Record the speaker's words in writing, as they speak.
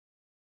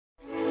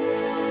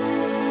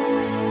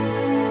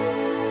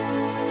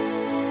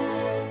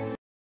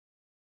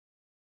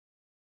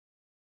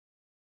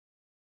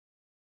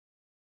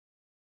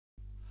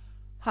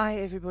Hi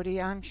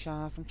everybody, I'm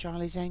Shah from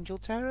Charlie's Angel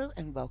Tarot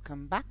and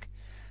welcome back.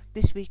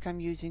 This week I'm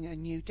using a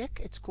new deck.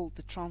 It's called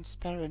the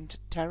Transparent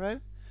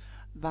Tarot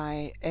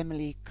by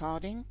Emily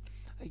Carding.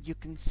 You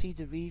can see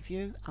the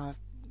review.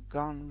 I've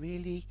gone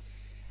really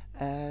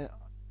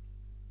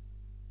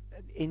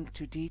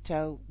into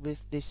detail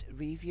with this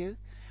review,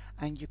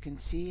 and you can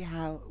see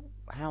how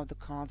the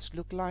cards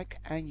look like,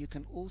 and you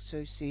can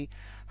also see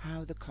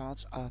how the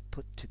cards are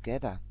put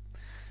together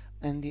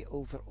and the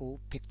overall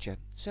picture.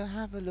 So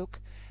have a look.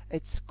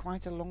 It's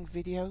quite a long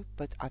video,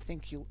 but I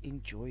think you'll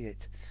enjoy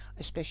it,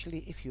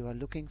 especially if you are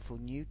looking for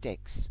new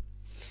decks.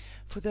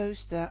 For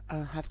those that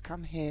have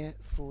come here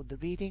for the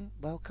reading,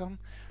 welcome.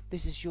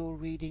 This is your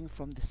reading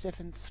from the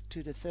 7th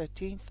to the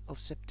 13th of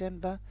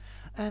September,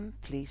 and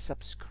please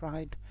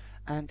subscribe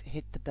and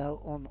hit the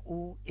bell on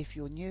all if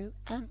you're new,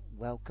 and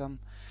welcome.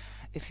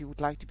 If you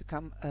would like to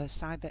become a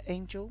cyber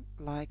angel,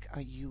 like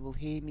you will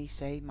hear me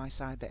say my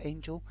cyber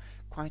angel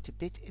quite a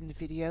bit in the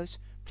videos,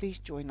 please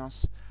join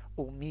us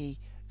or me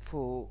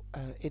for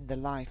in the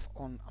live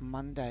on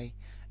Monday,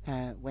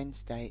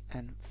 Wednesday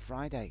and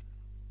Friday.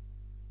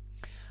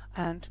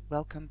 And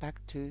welcome back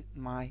to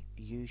my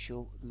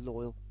usual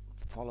loyal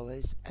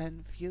followers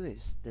and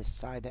viewers, the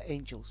cyber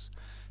angels.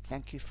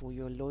 Thank you for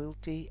your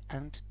loyalty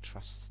and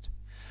trust.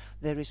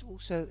 There is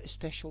also a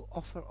special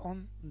offer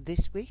on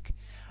this week.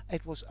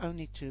 It was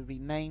only to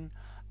remain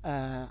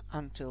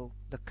until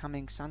the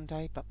coming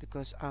Sunday, but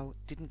because I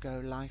didn't go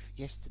live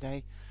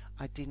yesterday,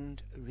 I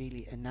didn't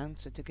really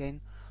announce it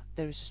again.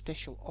 There is a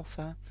special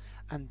offer,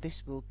 and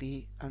this will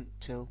be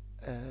until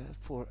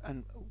for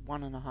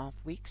 1.5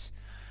 weeks.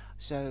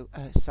 So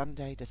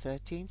Sunday the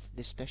 13th,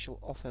 this special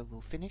offer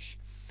will finish.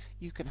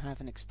 You can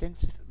have an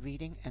extensive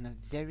reading and a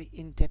very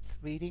in-depth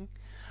reading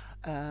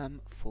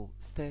for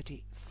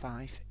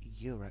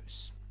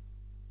 €35.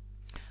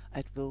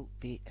 It will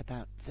be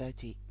about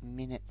 30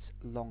 minutes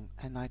long,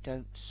 and I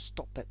don't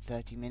stop at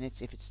 30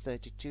 minutes. If it's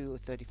 32 or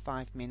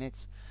 35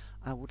 minutes,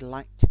 I would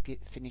like to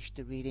finish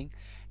the reading.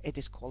 It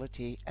is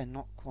quality and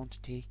not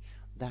quantity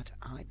that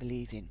I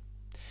believe in.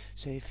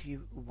 So if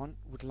you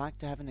would like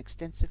to have an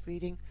extensive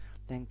reading,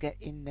 then get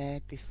in there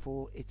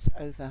before it's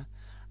over,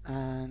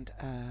 and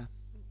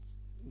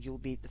you'll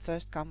be the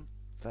first come,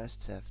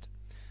 first served.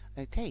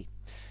 Okay,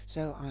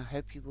 so I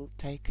hope you will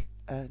take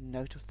a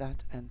note of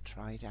that and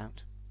try it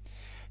out.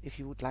 If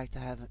you would like to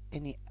have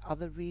any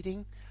other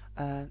reading,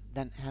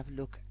 then have a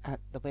look at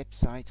the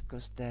website,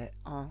 because there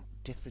are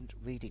different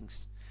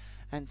readings,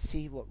 and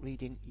see what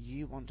reading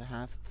you want to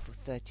have for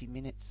 30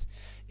 minutes.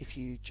 If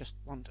you just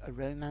want a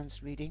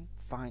romance reading,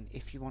 fine.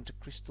 If you want a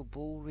crystal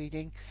ball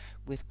reading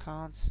with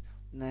cards,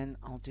 then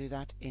I'll do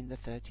that in the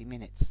 30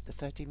 minutes. The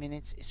 30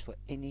 minutes is for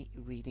any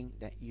reading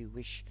that you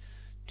wish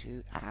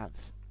to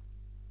have.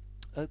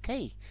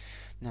 Okay,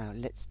 now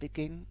let's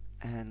begin,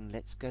 and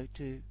let's go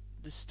to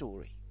the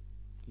story.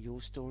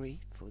 Your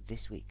story for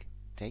this week.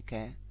 Take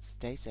care,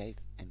 stay safe,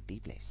 and be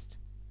blessed.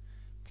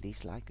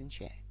 Please like and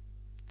share.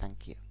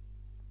 Thank you.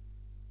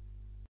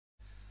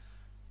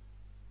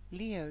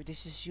 Leo,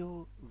 this is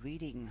your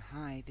reading.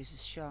 Hi, this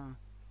is Shah,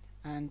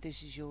 and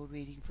this is your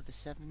reading for the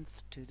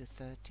 7th to the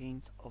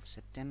 13th of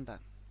September.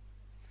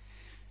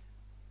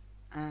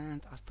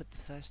 And I've put the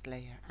first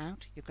layer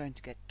out. You're going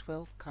to get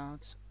 12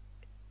 cards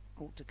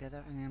all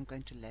together, and I'm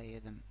going to layer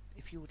them.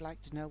 If you would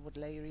like to know what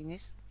layering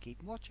is,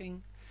 keep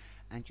watching,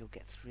 and you'll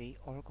get 3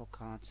 oracle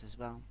cards as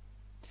well.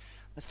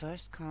 The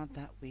first card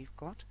that we've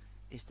got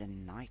is the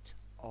Knight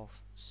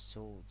of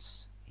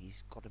Swords.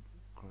 He's got a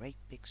great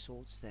big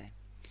swords there.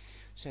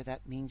 So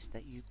that means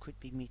that you could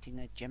be meeting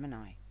a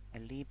Gemini, a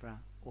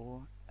Libra,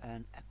 or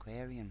an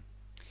Aquarian.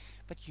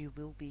 But you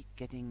will be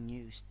getting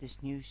news.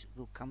 This news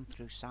will come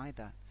through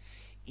cyber,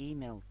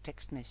 email,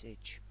 text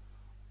message,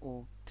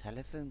 or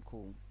telephone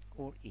call,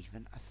 or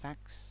even a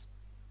fax.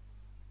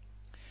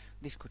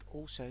 This could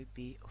also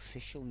be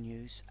official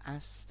news,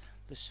 as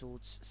the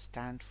swords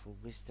stand for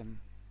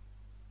wisdom,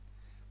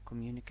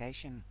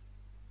 communication,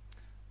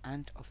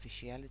 and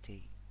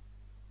officiality.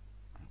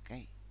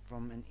 Okay,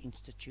 from an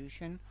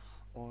institution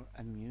or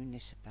a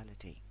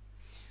municipality.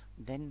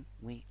 Then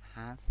we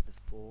have the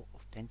Four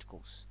of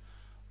Pentacles.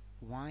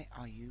 Why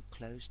are you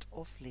closed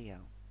off,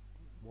 Leo?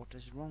 What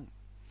is wrong?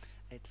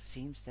 It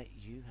seems that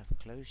you have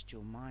closed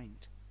your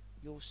mind,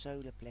 your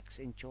solar plex,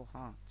 and your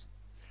heart,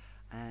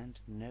 and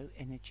no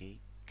energy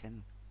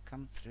can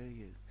come through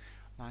you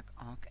like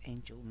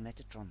Archangel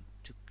Metatron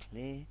to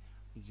clear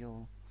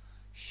your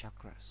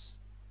chakras.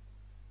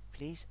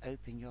 Please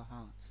open your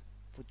heart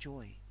for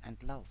joy and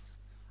love.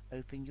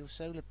 Open your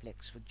solar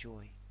plex for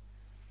joy,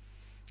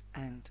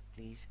 and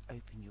please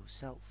open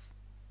yourself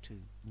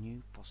to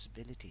new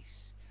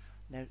possibilities.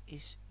 There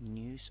is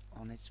news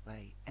on its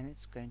way, and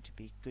it's going to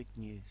be good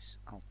news.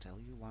 I'll tell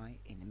you why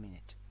in a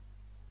minute.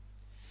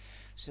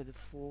 So the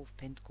Four of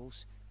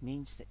Pentacles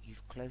means that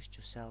you've closed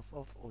yourself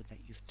off, or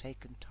that you've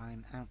taken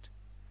time out.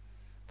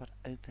 But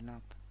open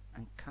up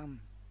and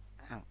come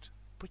out.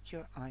 Put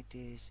your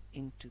ideas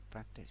into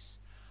practice.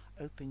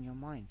 Open your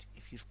mind.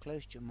 If you've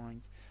closed your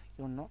mind,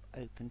 you're not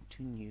open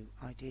to new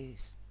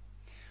ideas.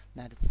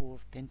 Now the Four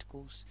of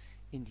Pentacles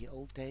in the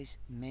old days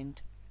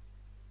meant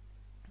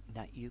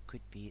that you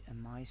could be a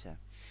miser.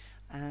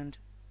 And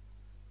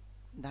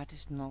that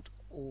is not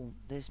all.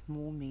 There's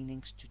more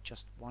meanings to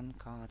just one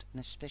card,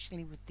 and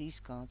especially with these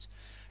cards,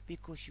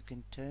 because you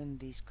can turn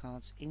these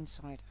cards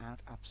inside out,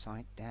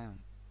 upside down,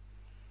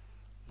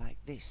 like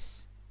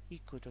this.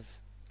 He could have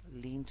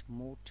leaned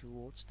more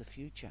towards the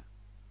future,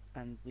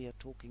 and we are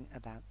talking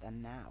about the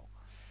now.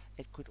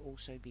 It could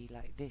also be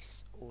like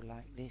this or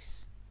like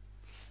this.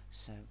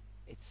 So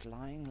it's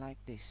lying like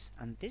this,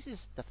 and this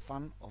is the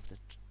fun of the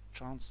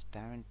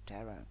transparent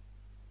tarot.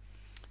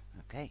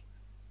 Okay.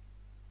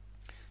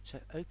 So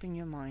open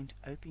your mind,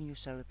 open your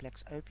solar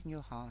plex, open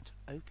your heart,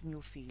 open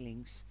your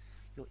feelings,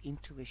 your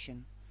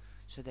intuition,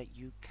 so that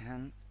you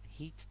can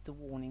heed the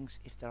warnings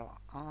if there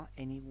are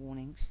any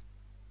warnings.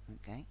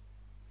 Okay.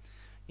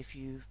 If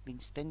you've been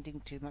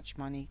spending too much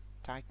money,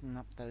 tighten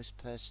up those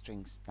purse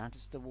strings. That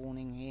is the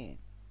warning here.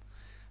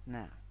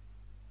 Now,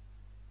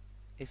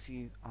 if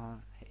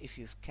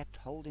you've kept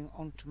holding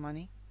on to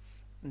money,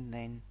 and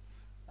then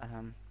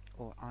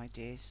or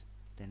ideas,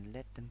 then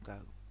let them go.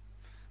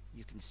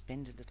 You can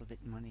spend a little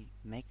bit money,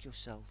 make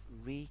yourself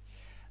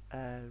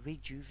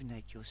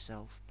rejuvenate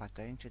yourself by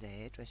going to the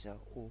hairdresser,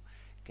 or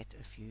get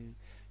a few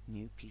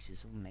new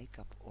pieces of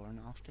makeup or an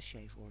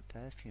aftershave or a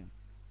perfume.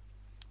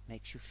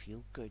 Makes you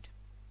feel good.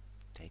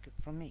 Take it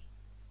from me.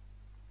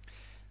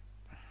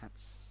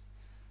 Perhaps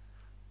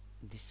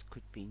this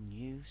could be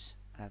news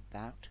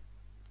about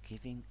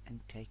giving and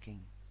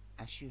taking.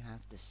 As you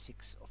have the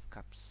Six of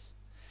Cups,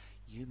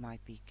 you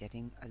might be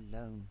getting a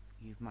loan.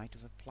 You might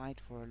have applied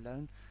for a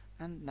loan,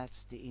 and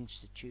that's the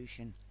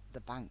institution, the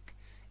bank,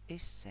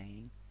 is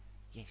saying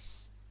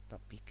yes,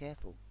 but be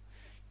careful.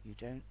 You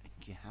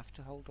have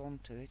to hold on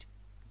to it.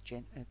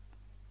 You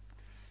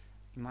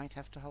might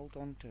have to hold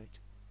on to it,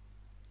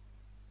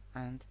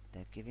 and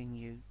they're giving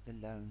you the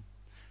loan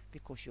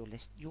because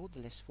you're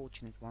the less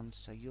fortunate one,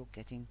 so you're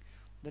getting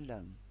the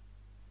loan.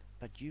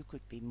 But you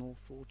could be more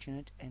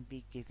fortunate and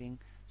be giving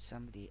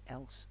somebody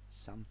else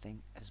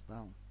something as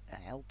well. A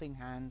helping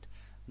hand,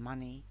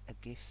 money, a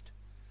gift.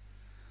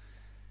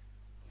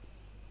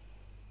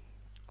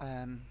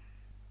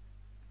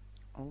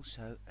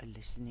 Also a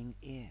listening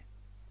ear.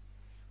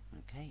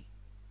 Okay.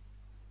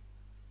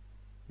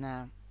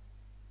 Now,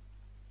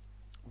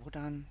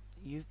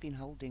 you've been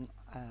holding,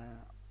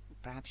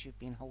 perhaps you've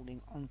been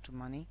holding on to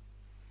money,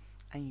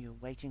 and you're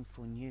waiting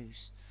for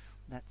news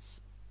that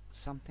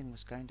something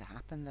was going to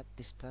happen, that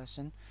this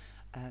person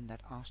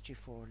that asked you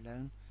for a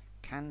loan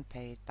can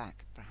pay it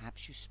back.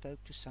 Perhaps you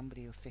spoke to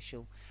somebody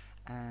official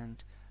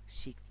and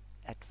seek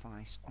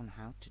advice on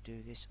how to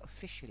do this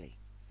officially.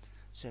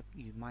 So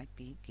you might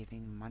be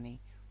giving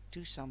money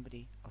to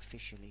somebody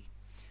officially,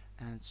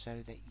 and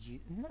so that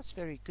and that's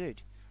very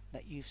good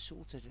that you've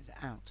sorted it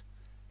out,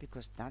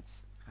 because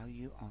that's how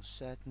you are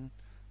certain,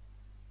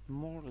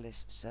 more or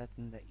less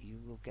certain, that you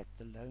will get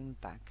the loan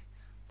back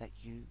that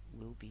you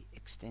will be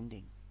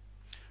extending.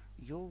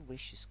 Your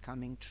wish is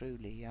coming true,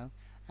 Leo,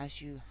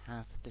 as you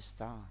have the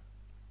star.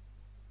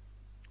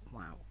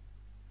 Wow.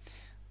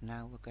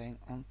 Now we're going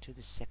on to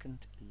the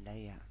second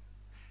layer,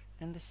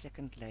 and the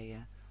second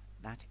layer,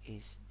 that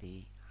is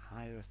the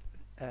Hierophant,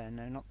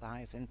 no, not the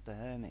Hierophant, the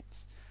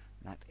Hermit.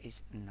 That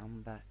is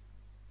number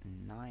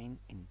 9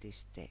 in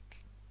this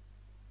deck.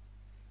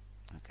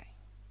 Okay,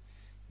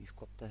 you've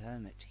got the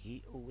Hermit.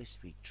 He always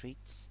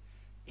retreats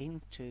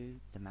into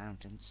the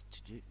mountains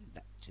to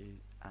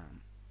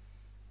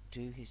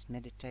do his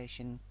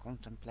meditation,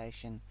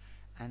 contemplation,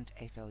 and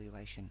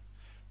evaluation.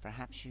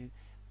 Perhaps you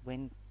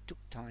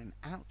took time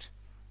out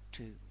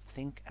to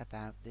think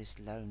about this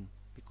loan,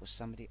 because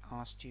somebody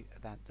asked you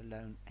about the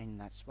loan, and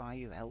that's why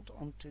you held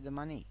on to the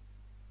money.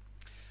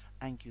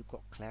 And you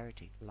got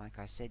clarity. Like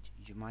I said,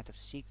 you might have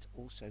sought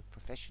also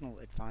professional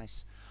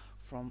advice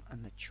from a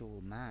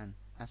mature man,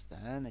 as the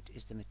Hermit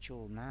is the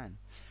mature man,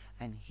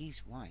 and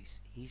he's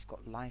wise. He's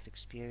got life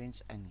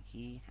experience, and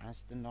he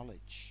has the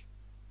knowledge.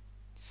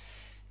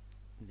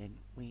 Then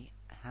we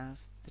have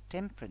the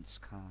Temperance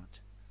card.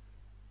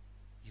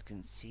 You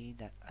can see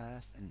that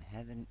earth and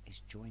heaven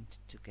is joined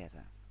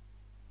together.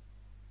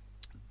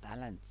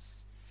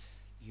 Balance.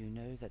 You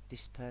know that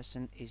this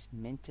person is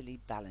mentally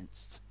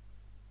balanced.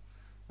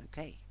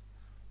 Okay,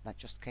 that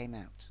just came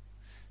out.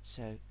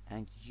 So,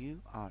 and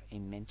you are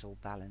in mental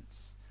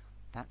balance.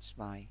 That's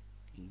why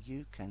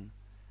you can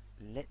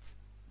let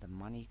the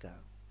money go.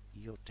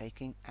 You're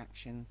taking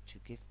action to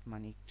give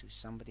money to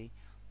somebody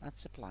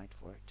that's applied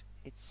for it.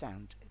 It's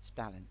sound, it's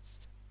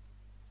balanced.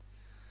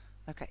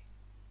 Okay,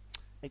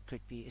 it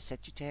could be a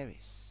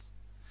Sagittarius.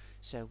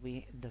 So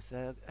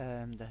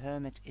the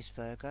Hermit is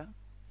Virgo,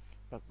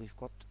 but we've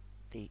got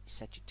the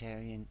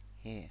Sagittarian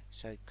here.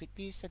 So it could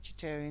be a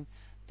Sagittarian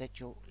that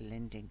you're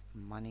lending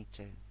money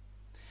to.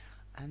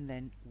 And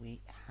then we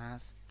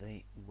have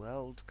the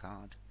World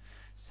card.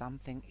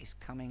 Something is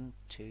coming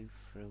to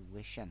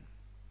fruition.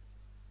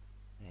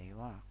 There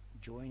you are,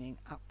 joining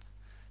up,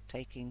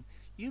 taking.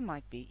 You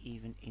might be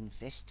even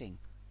investing.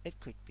 It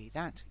could be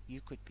that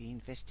you could be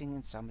investing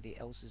in somebody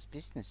else's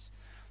business.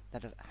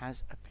 that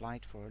has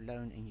applied for a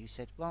loan and you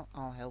said, well,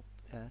 I'll help,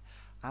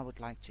 I would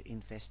like to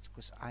invest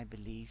because I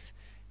believe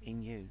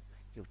in you.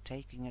 You're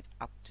taking it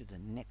up to the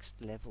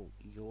next level,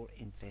 your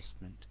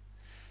investment,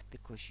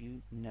 because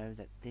you know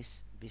that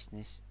this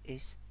business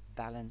is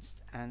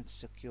balanced and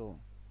secure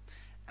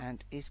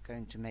and is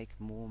going to make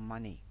more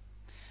money.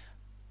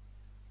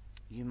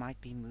 You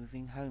might be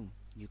moving home.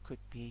 You could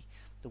be,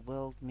 the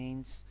world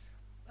means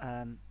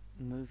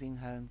moving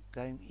home,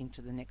 going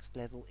into the next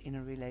level in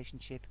a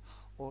relationship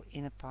or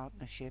in a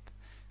partnership.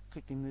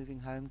 Could be moving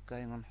home,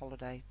 going on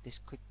holiday. This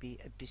could be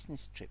a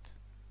business trip.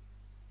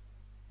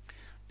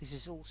 This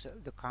is also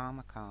the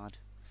karma card.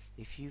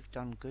 If you've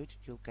done good,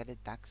 you'll get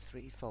it back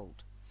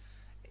threefold.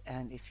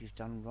 And if you've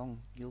done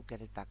wrong, you'll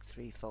get it back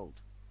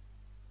threefold.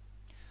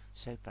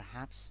 So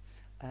perhaps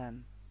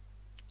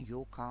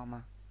your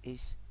karma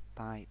is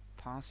by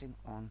passing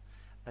on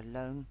a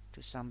loan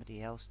to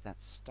somebody else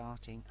that's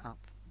starting up.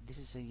 This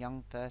is a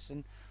young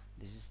person,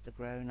 this is the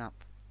grown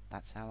up.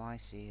 That's how I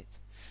see it.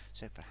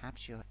 So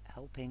perhaps you're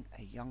helping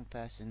a young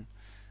person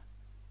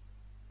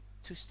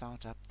to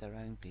start up their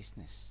own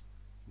business.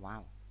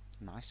 Wow,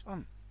 nice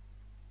one.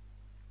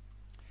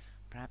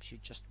 Perhaps you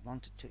just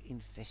wanted to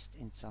invest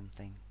in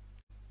something.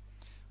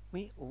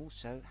 We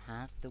also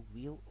have the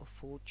Wheel of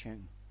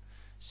Fortune.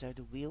 So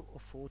the Wheel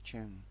of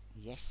Fortune,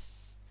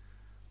 yes,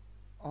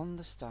 on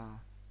the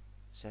star.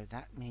 So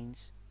that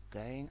means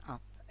going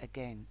up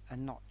again a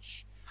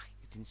notch.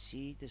 You can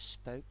see the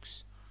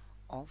spokes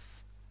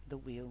of the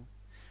wheel.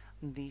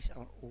 And these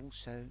are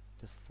also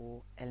the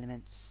 4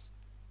 elements: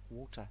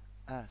 water,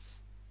 earth,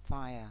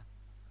 fire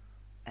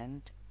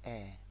and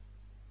air.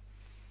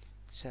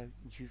 So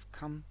you've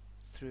come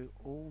through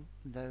all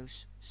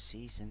those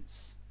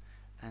seasons,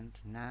 and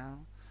now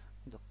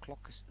the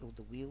clock is, or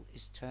the wheel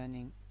is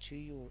turning to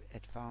your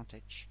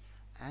advantage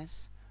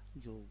as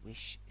your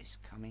wish is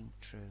coming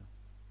true.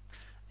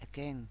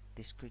 Again,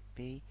 this could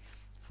be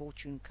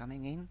fortune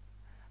coming in,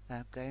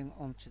 going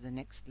on to the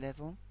next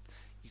level.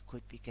 You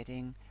could be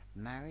getting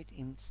married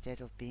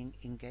instead of being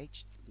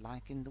engaged,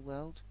 like in the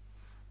world.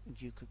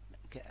 You could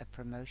get a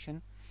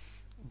promotion.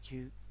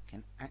 You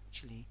can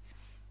actually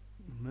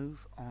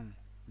move on.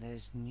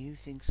 There's new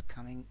things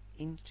coming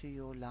into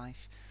your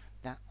life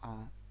that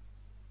are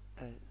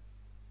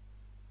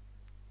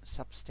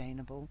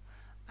sustainable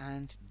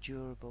and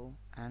durable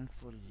and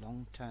for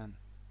long term.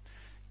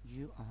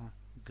 You are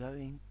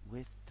going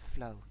with the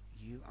flow.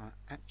 You are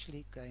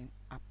actually going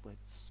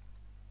upwards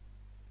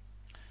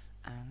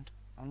and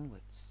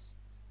onwards.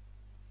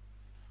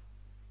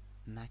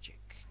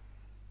 Magic.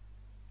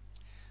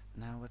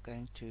 Now we're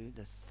going to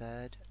the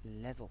 3rd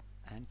level,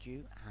 and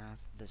you have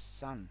the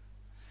sun,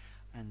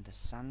 and the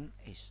sun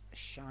is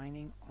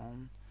shining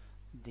on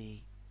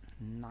the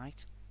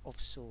Knight of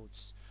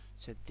Swords.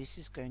 So this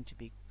is going to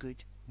be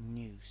good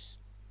news.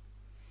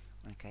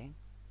 Okay,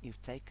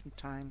 you've taken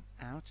time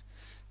out.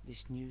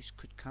 This news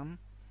could come,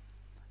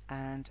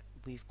 and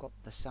we've got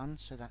the sun,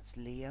 so that's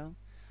Leo,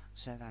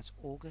 so that's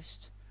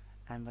August,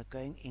 and we're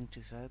going into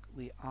Virgo.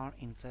 We are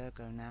in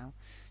Virgo now,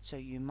 so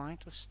you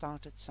might have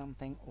started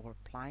something or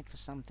applied for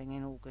something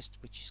in August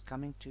which is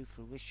coming to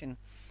fruition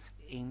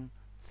in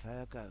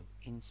Virgo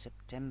in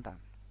September.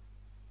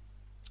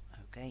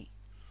 Okay,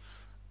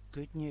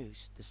 good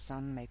news. The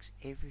sun makes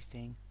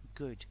everything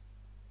good,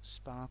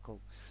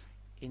 sparkle,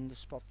 in the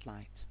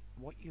spotlight.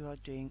 What you are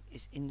doing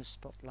is in the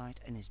spotlight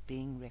and is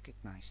being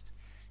recognized.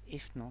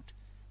 If not,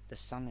 the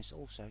sun is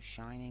also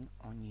shining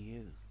on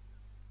you.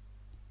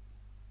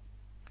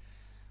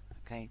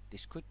 Okay,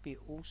 this could be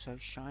also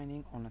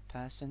shining on a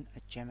person,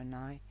 a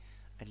Gemini,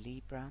 a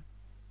Libra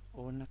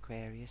or an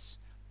Aquarius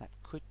that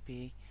could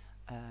be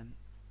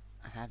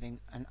having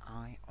an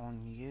eye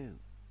on you.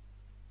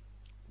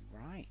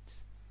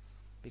 Right,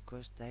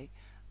 because they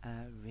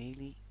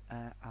really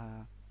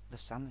the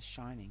sun is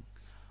shining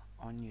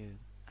on you,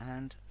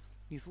 and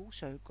you've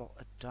also got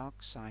a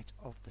dark side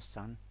of the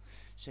sun,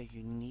 so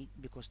you need,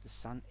 because the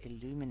sun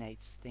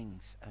illuminates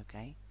things,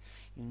 okay,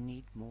 you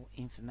need more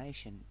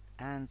information,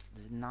 and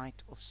the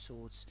Knight of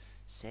Swords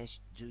says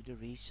do the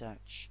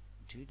research,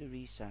 do the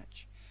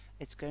research.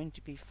 It's going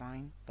to be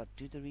fine, but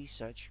do the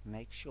research,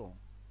 make sure.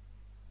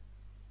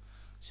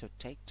 So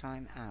take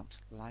time out,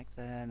 like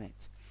the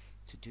Hermit,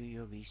 to do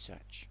your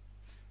research.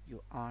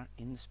 You are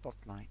in the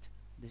spotlight.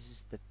 This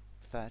is the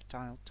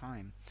fertile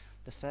time.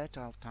 The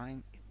fertile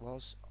time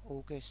was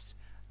August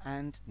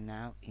and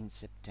now in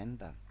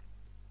September.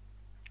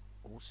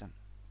 Awesome.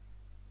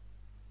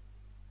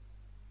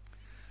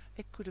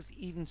 It could have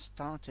even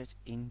started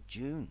in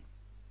June,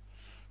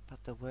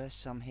 but there were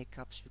some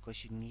hiccups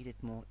because you needed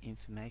more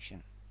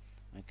information.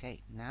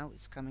 Okay, now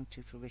it's coming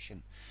to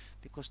fruition,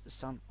 because the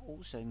sun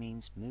also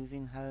means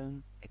moving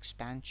home,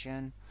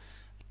 expansion,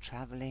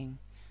 traveling,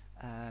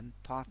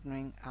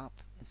 partnering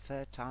up,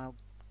 fertile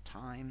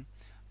time,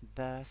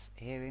 birth,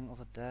 hearing of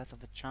a birth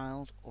of a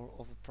child or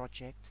of a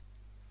project.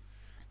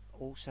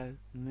 Also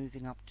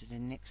moving up to the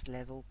next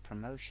level,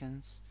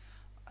 promotions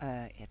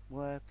at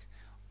work,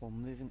 or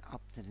moving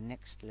up to the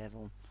next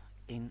level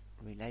in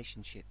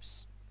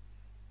relationships.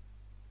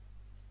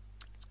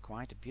 It's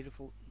quite a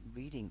beautiful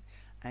reading,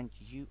 and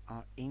you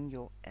are in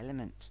your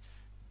element,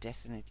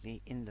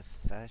 definitely in the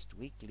first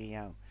week,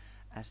 Leo,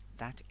 as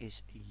that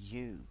is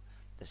you.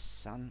 The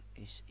sun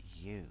is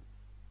you.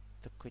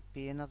 There could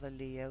be another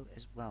Leo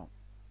as well,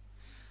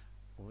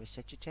 or a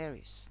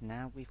Sagittarius.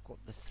 Now we've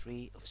got the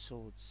Three of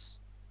Swords.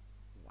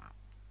 Wow.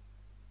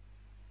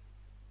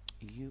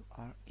 You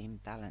are in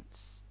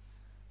balance,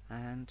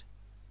 and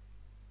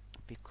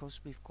because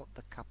we've got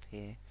the Cup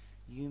here,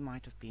 you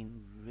might have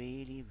been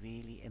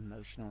really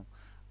emotional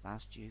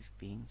whilst you've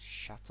been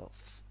shut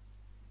off,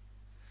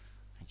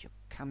 and you're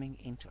coming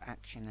into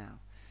action now.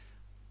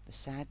 The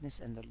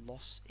sadness and the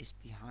loss is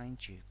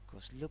behind you,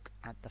 because look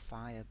at the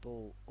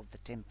fireball of the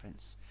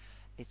Temperance.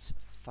 It's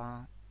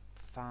far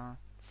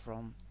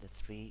from the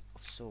Three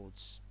of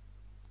Swords.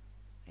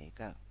 There you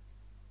go.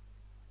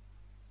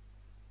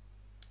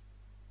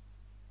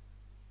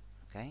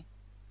 Okay,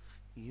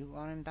 you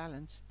are in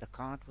balance. The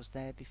card was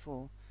there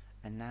before,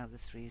 and now the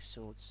Three of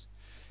Swords.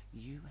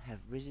 You have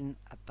risen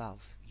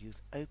above.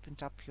 You've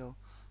opened up your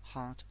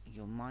heart,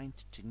 your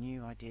mind to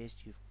new ideas.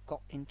 You've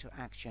got into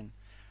action,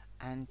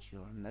 and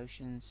your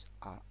emotions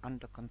are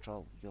under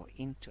control. You're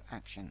into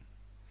action.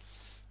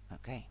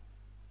 Okay,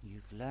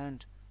 you've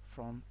learned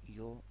from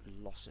your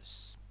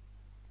losses.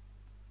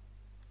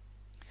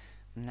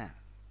 Now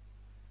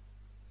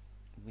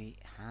we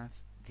have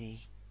the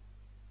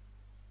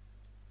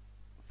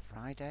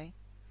Friday.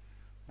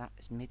 That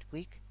is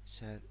midweek,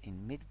 so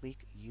in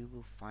midweek you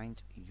will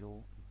find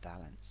your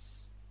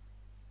balance.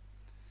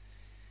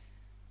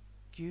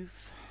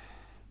 You've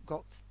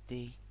got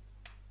the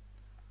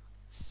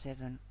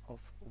Seven of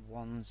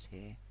Wands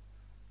here.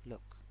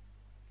 Look,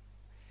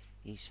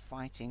 he's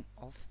fighting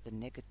off the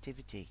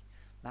negativity.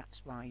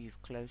 That's why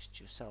you've closed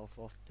yourself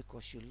off,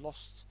 because you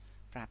lost,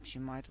 perhaps you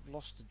might have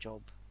lost a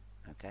job.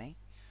 Okay,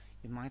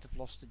 you might have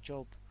lost a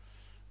job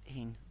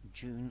in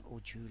June or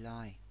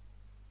July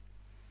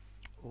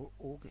or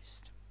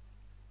August,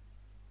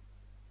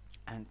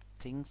 and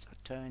things are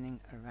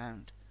turning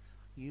around.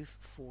 You've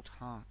fought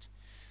hard,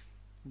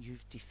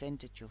 you've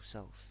defended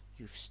yourself,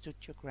 you've stood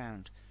your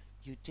ground.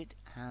 You did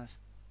have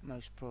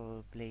most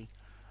probably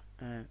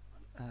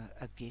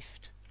a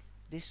gift.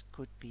 This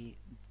could be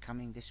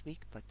coming this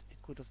week, but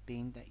it could have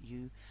been that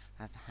you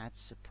have had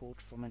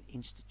support from an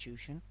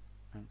institution.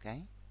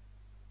 Okay,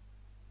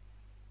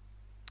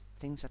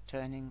 things are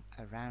turning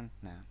around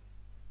now.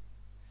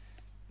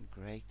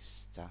 Great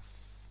stuff.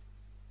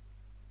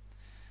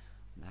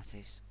 That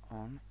is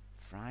on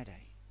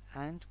Friday.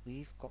 And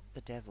we've got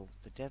the Devil.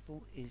 The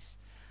Devil is,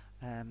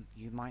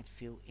 you might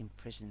feel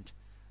imprisoned.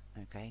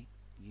 Okay,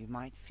 you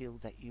might feel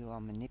that you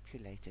are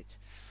manipulated.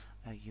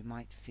 You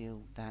might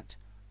feel that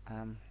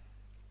and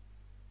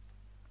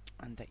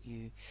that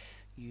you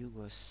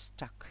were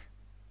stuck.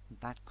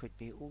 That could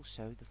be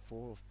also the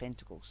Four of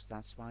Pentacles.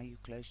 That's why you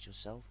closed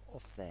yourself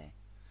off there.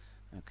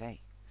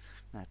 Okay,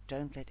 now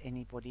don't let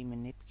anybody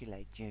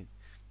manipulate you.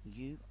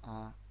 You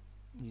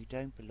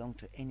don't belong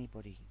to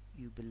anybody.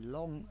 You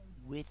belong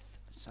with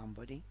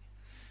somebody,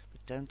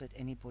 but don't let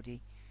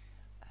anybody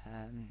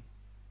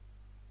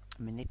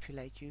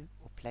manipulate you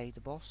or play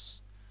the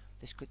boss.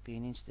 This could be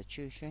an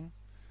institution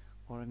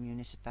or a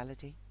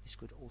municipality. This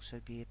could also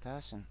be a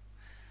person.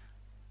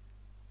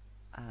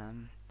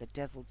 The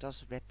Devil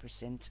does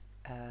represent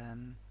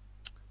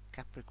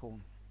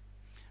Capricorn.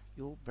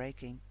 You're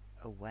breaking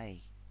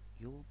away.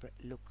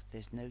 Look,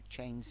 there's no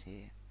chains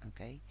here.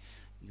 Okay,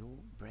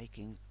 you're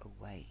breaking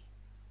away.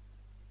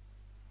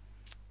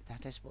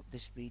 That is what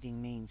this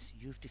reading means.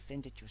 You've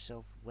defended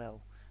yourself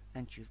well,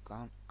 and you've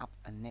gone up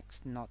a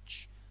next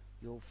notch.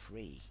 You're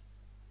free.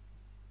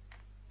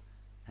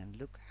 And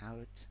look how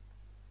it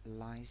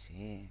lies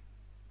here.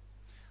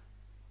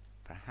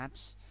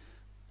 Perhaps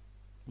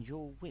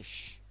your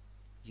wish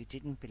you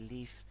didn't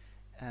believe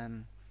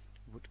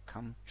would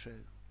come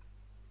true.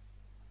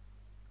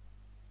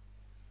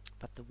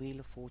 But the Wheel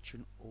of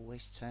Fortune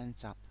always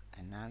turns up,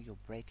 and now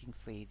you're breaking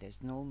free.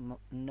 There's no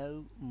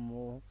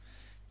more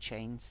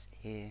chains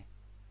here.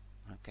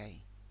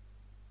 Okay,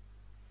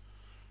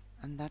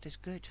 and that is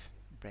good.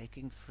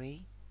 Breaking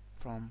free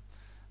from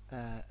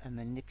a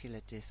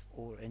manipulative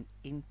or an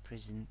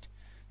imprisoned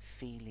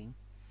feeling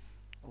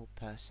or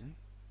person.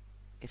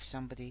 If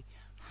somebody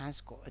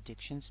has got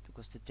addictions,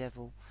 because the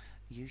Devil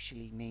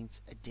usually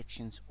means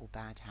addictions or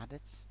bad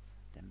habits,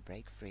 then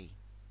break free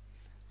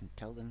and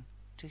tell them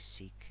to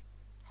seek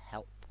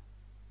help.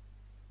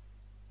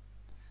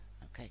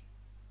 Okay,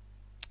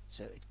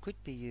 so it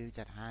could be you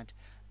that had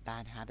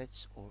bad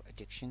habits or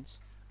addictions.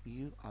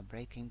 You are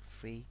breaking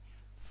free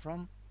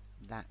from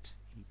that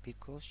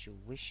because your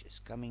wish is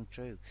coming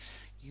true.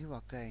 You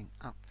are going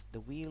up.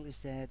 The wheel is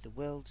there, the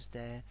world is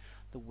there.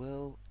 The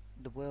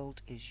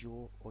world is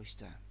your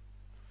oyster.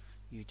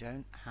 You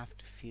don't have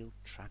to feel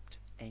trapped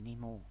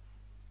anymore.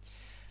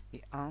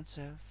 The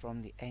answer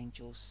from the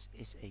angels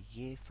is a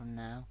year from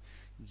now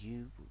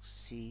you will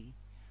see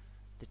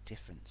the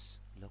difference.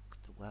 Look,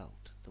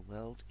 the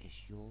world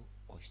is your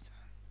oyster.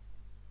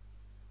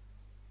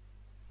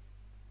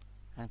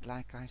 And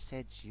like I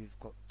said, you've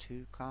got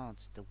two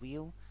cards, the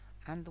wheel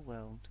and the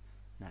world.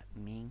 that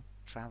mean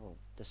travel,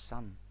 the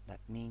sun that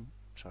mean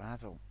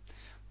travel.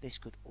 This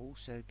could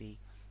also be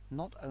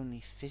not only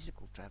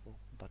physical travel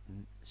but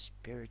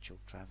spiritual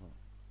travel.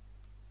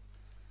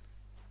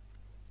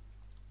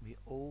 We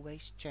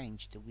always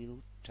change, the wheel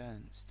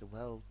turns, the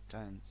world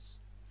turns.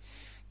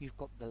 You've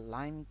got the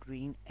lime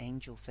green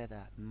angel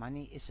feather.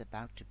 Money is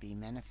about to be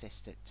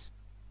manifested.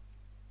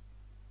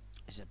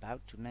 Is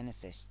about to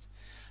manifest.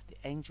 The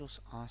angels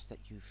ask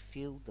that you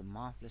feel the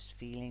marvelous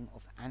feeling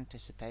of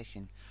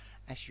anticipation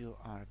as you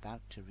are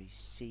about to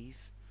receive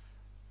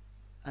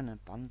an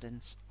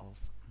abundance of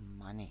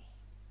money.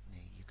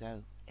 There you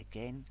go.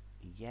 Again,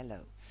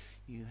 yellow.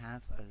 You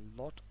have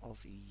a lot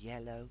of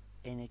yellow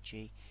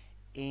energy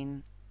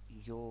in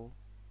your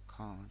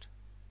card.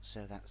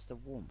 So that's the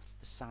warmth,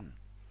 the sun,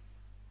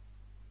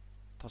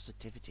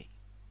 positivity.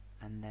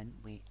 And then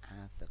we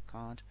have the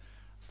card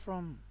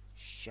from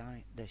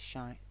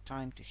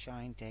Time to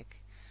Shine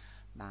deck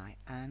by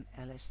Anne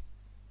Ellis,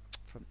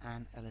 from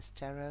Anne Ellis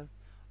Tarot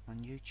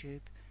on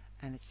YouTube,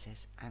 and it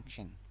says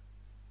action.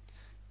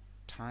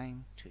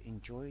 Time to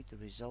enjoy the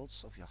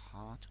results of your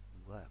hard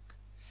work,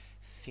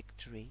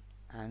 victory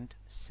and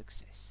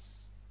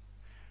success.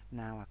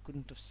 Now, I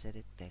couldn't have said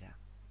it better.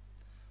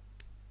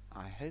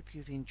 I hope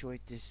you've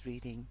enjoyed this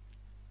reading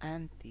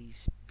and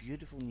these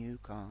beautiful new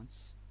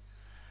cards.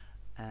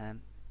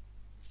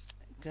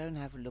 Go and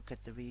have a look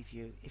at the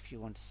review if you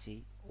want to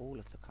see all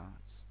of the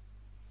cards.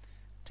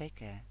 Take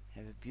care,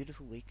 have a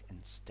beautiful week and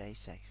stay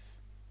safe.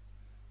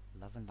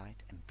 Love and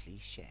light, and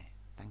please share.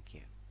 Thank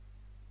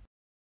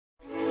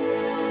you.